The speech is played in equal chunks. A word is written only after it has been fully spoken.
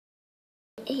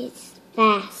It's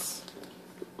fast.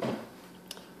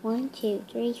 1, 2,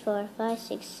 3, 4, 5,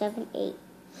 6, 7, 8,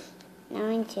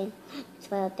 9, 10,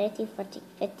 12, 13, 14,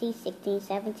 15, 16,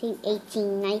 17,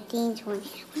 18, 19, 20.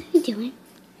 What are you doing?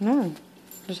 No,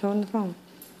 just holding the phone.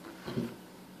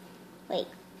 Wait,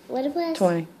 what it was?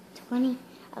 20. 20?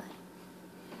 Okay.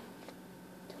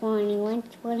 21,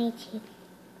 22,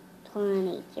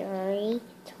 23,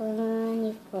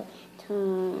 24,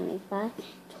 25,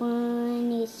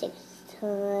 26,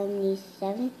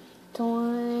 27,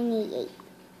 28.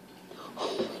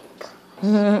 Oh my gosh.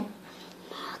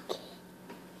 Okay.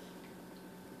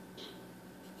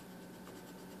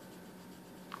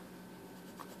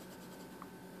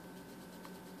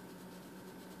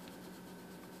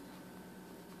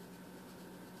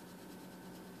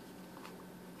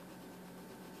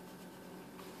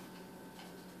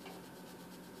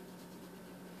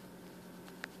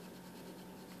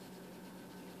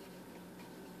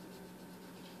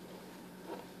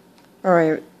 All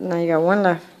right, now you got one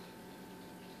left.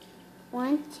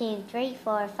 1, 2, 3,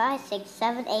 4, 5, 6,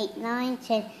 7, 8, 9,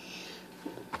 10,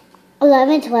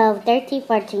 11, 12, 13,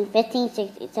 14, 15,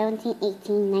 16, 17,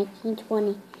 18, 19,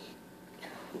 20,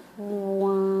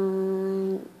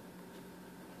 21,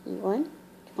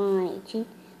 22.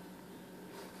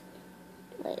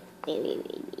 Wait.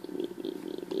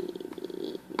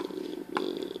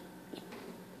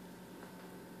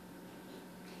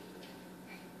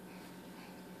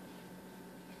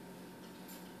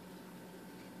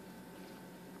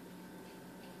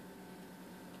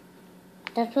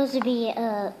 They're supposed to be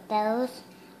those.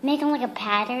 Make them like a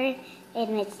pattern,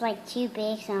 and it's like too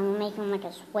big, so I'm gonna make them like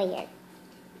a square.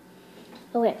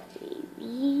 Okay.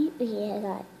 Yeah, I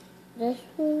got this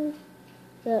one.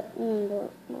 That one.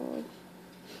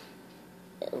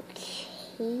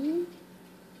 Okay.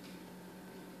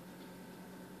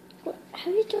 How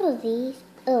do you draw these?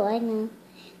 Oh, I know.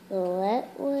 Go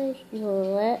that way,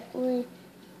 go that way,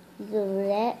 go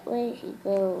that way,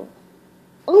 go.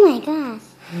 Oh my gosh.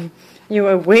 You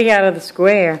were way out of the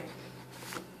square.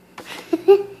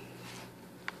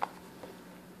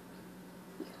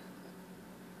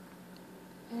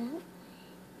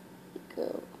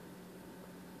 Go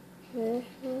this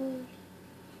way,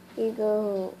 you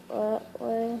go that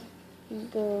way, you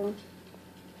go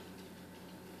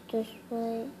this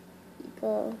way, you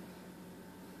go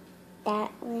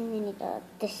that way, and you go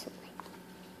this way.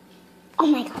 Oh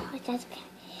my god, that's bad.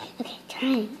 Okay,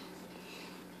 trying.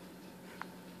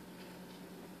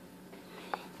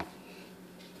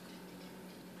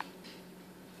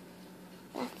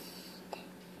 That's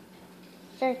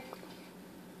circle.